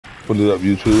Put it up,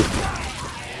 YouTube.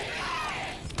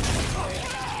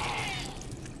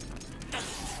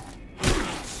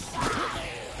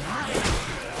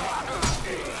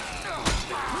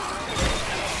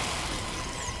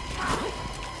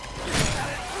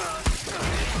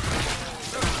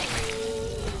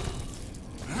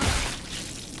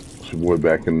 It's your boy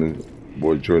back in the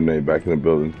boy Jordan back in the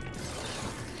building.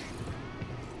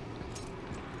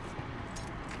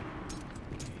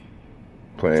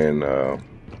 Playing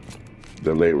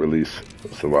the late release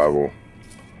survival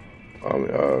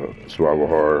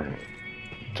horror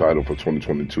title for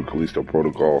 2022, Callisto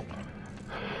Protocol.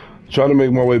 Trying to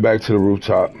make my way back to the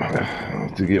rooftop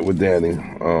to get with Dani,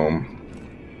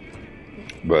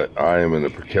 but I am in a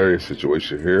precarious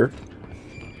situation here.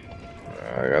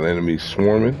 I got enemies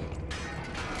swarming.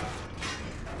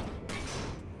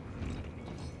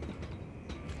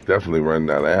 Definitely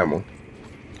running out of ammo.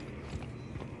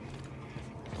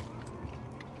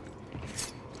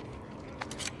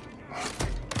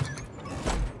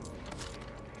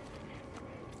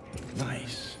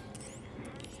 Nice.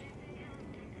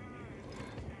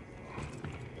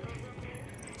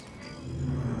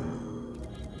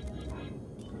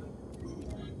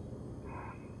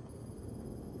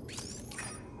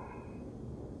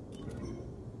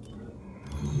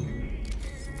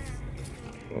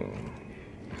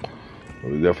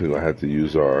 We definitely gonna have to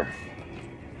use our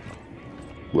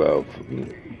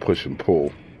push and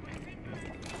pull.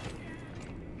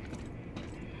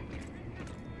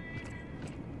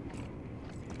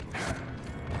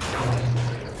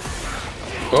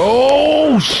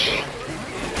 Oh shit!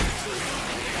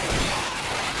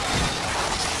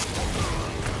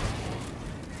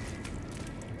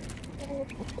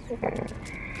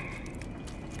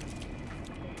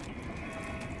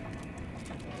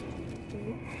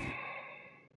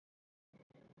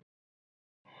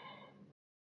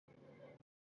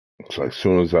 It's like as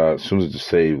soon as the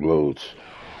save loads.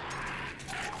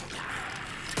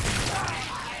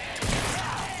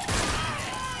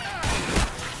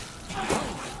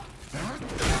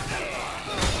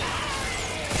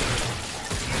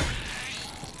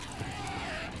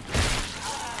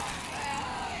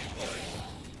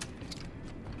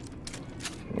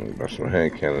 Got some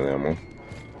hand cannon ammo.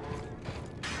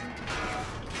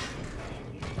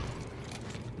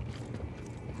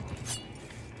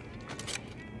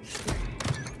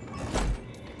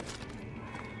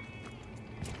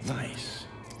 Nice.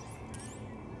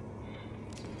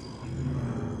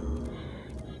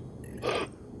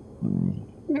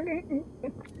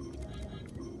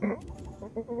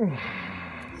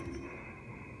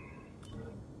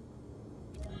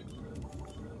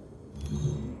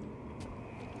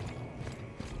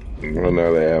 Run out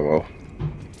of ammo.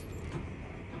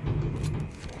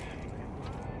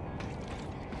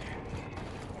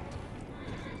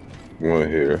 One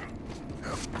here.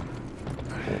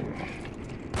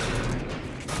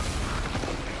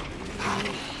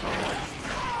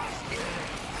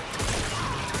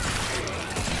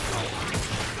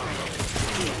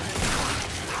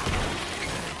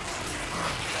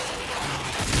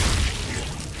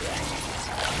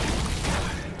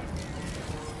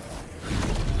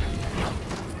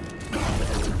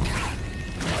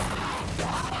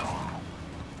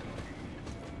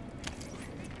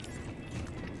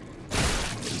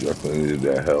 Definitely needed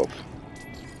that health.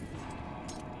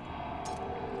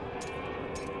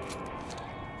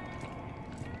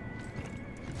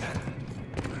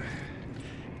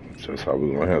 So that's how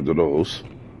we're gonna handle those.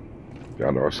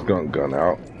 Got our skunk gun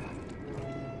out.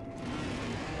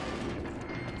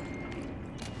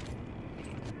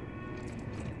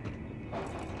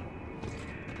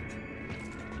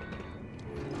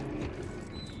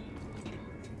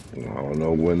 I don't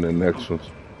know when the next one's.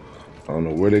 I don't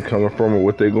know where they coming from or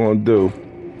what they gonna do.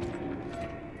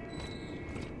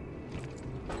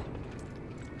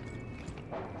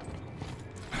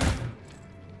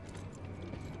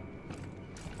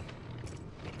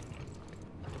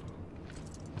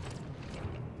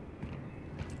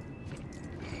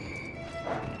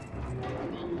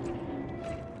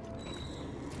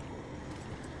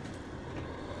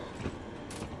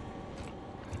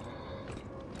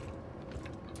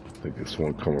 I think this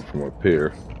one coming from up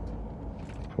here.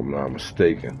 If I'm not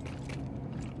mistaken.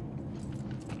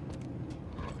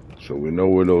 So we know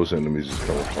where those enemies is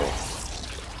coming from.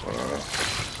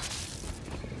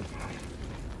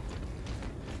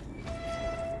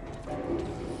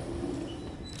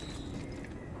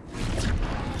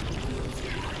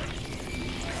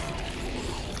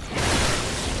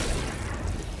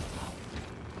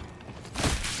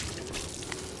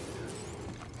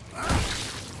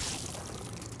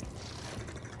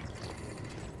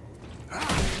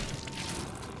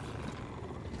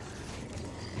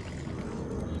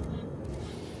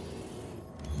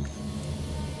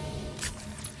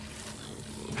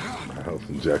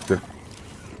 injector.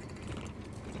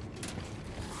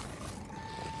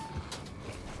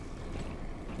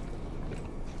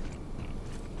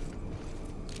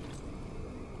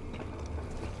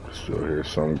 Still hear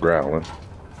some growling,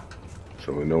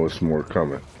 so we know it's more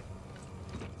coming.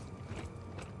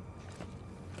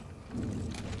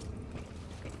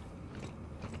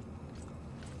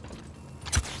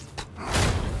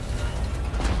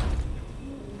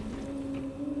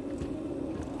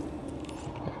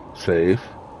 Save.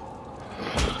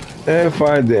 And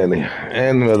find Dani.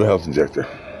 And another health injector.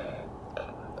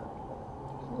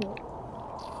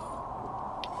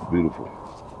 Beautiful.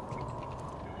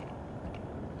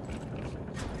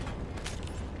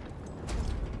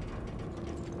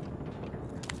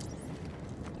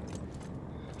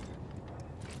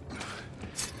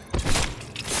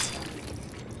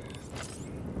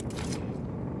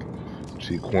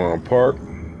 Sequan Park.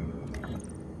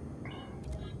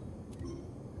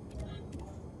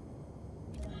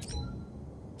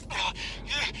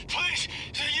 Please,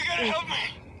 you gotta help me.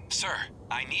 Sir,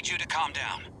 I need you to calm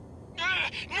down.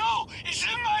 No, it's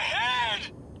in my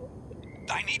head.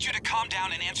 I need you to calm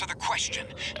down and answer the question.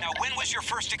 Now, when was your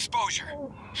first exposure?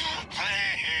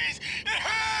 Please, it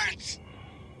hurts.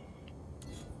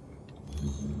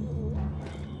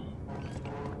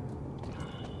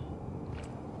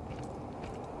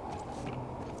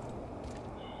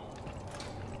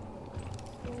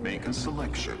 Make a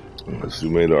selection. Let's do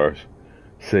made our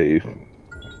save.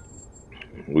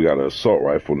 We got an assault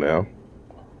rifle now.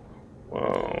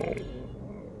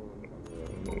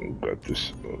 Got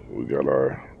this. We got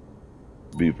our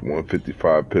Beef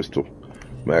 155 pistol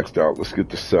maxed out. Let's get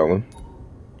to selling.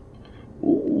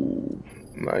 Ooh,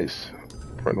 nice.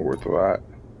 Friend worth a lot.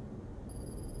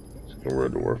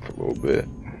 Red worth a little bit.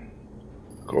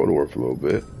 Gold worth a little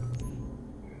bit.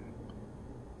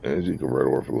 Energy can red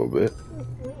worth a little bit.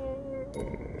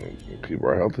 Keep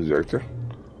our health injector.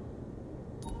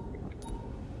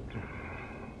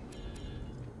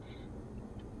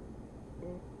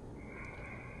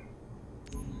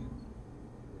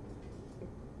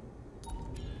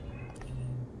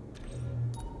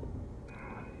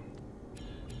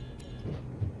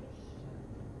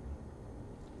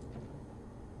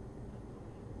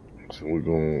 So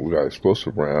we got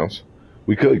explosive rounds.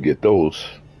 We could get those,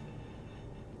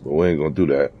 but we ain't gonna do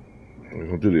that. We're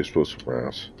gonna do the explosive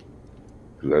rounds,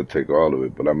 because that'd take all of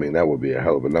it, but I mean, that would be a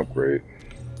hell of an upgrade.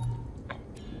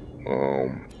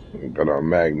 We got our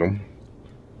Magnum.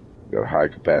 We got a high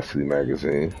capacity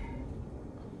magazine.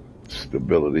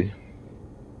 Stability.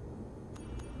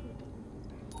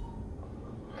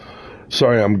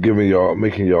 Sorry, I'm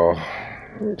making y'all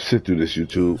sit through this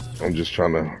YouTube. I'm just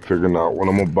trying to figure out what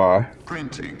I'm gonna buy.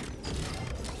 Printing.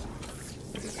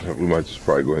 We might just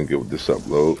probably go ahead and get with this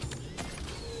upload.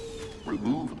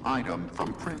 Remove item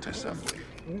from print assembly.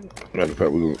 Matter of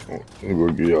fact, we're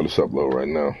gonna give y'all this upload right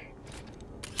now.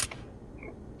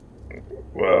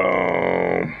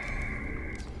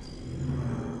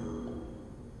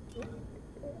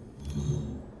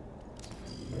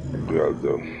 We gotta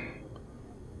do.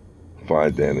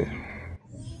 Find Dani.